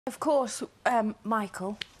Of course,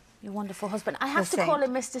 Michael, your wonderful husband. I have to call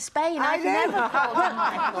him Mr. Spain. I've never called him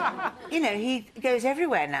Michael. You know, he goes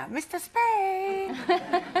everywhere now. Mr. Spain!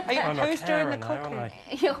 I'm a carer now, aren't I?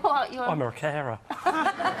 You're what? I'm a carer.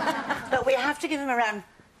 But we have to give him a round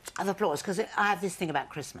of applause, because I have this thing about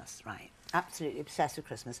Christmas, right? Absolutely obsessed with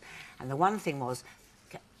Christmas. And the one thing was,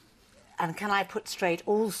 and can I put straight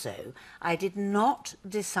also, I did not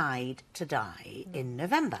decide to die in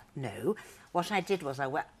November. No. What I did was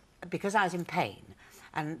because I was in pain,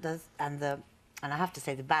 and I have to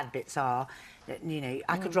say the bad bits are that, you know,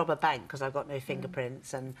 I could rob a bank because I've got no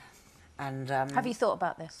fingerprints, and have you thought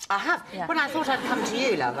about this? I have. Yeah. When I thought I'd come to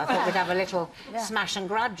you, love, I thought we'd have a little smash and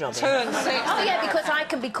grab job. 2 and 6. Oh yeah, because I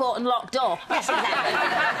can be caught and locked up. Yes, exactly.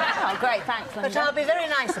 Oh, great, thanks, Lynda. But I'll be very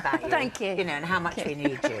nice about you. Thank you. You know, and how much we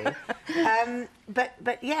need you.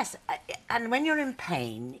 But yes, and when you're in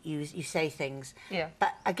pain, you say things. Yeah.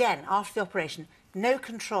 But again, after the operation, no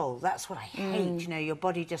control. That's what I hate. You know, your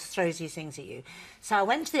body just throws these things at you. So I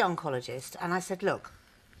went to the oncologist and I said, look,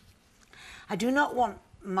 I do not want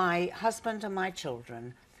my husband and my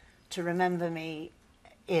children to remember me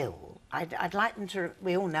ill. I'd like them to.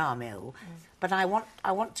 We all know I'm ill, but I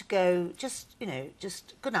want to go. Just, you know,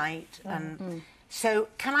 just good night. And so,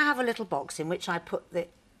 can I have a little box in which I put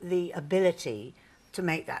the ability to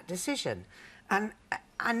make that decision? And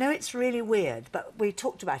I know it's really weird, but we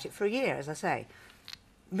talked about it for a year, as I say,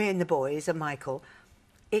 me and the boys and Michael.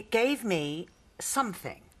 It gave me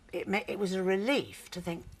something. It was a relief to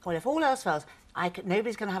think, well, if all else fails,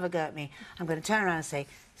 nobody's going to have a go at me. I'm going to turn around and say,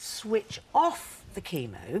 switch off the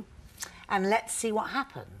chemo and let's see what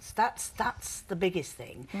happens. That's the biggest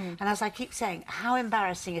thing. And as I keep saying, how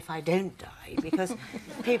embarrassing if I don't die, because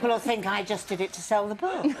people will think I just did it to sell the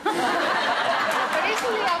book. But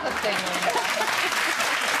isn't the other thing...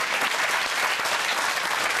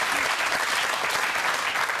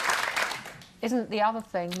 Isn't the other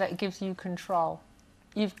thing that gives you control?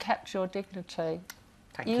 You've kept your dignity.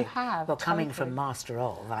 Thank you. You have. Well, coming from Master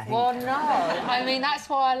of, I think. Well, no. I mean, that's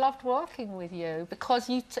why I loved working with you, because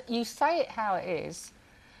you say it how it is,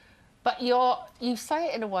 but you say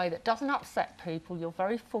it in a way that doesn't upset people. You're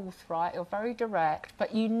very forthright, you're very direct,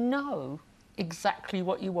 but you know exactly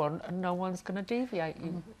what you want and no one's going to deviate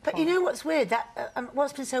you. But you know what's weird?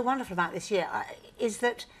 What's been so wonderful about this year is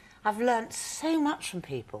that I've learnt so much from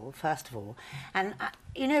people, first of all, and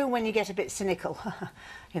you know when you get a bit cynical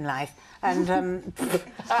in life, and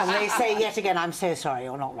they say yet again, "I'm so sorry,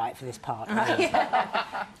 you're not right for this part."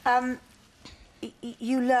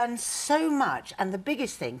 You learn so much, and the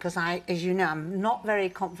biggest thing, because as you know, I'm not very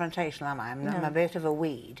confrontational, am I? I'm a bit of a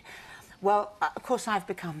weed. Well, of course, I've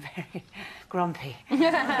become very grumpy.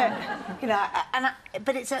 You know,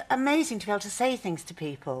 but it's amazing to be able to say things to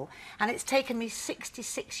people, and it's taken me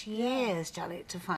 66 years, Janet, to find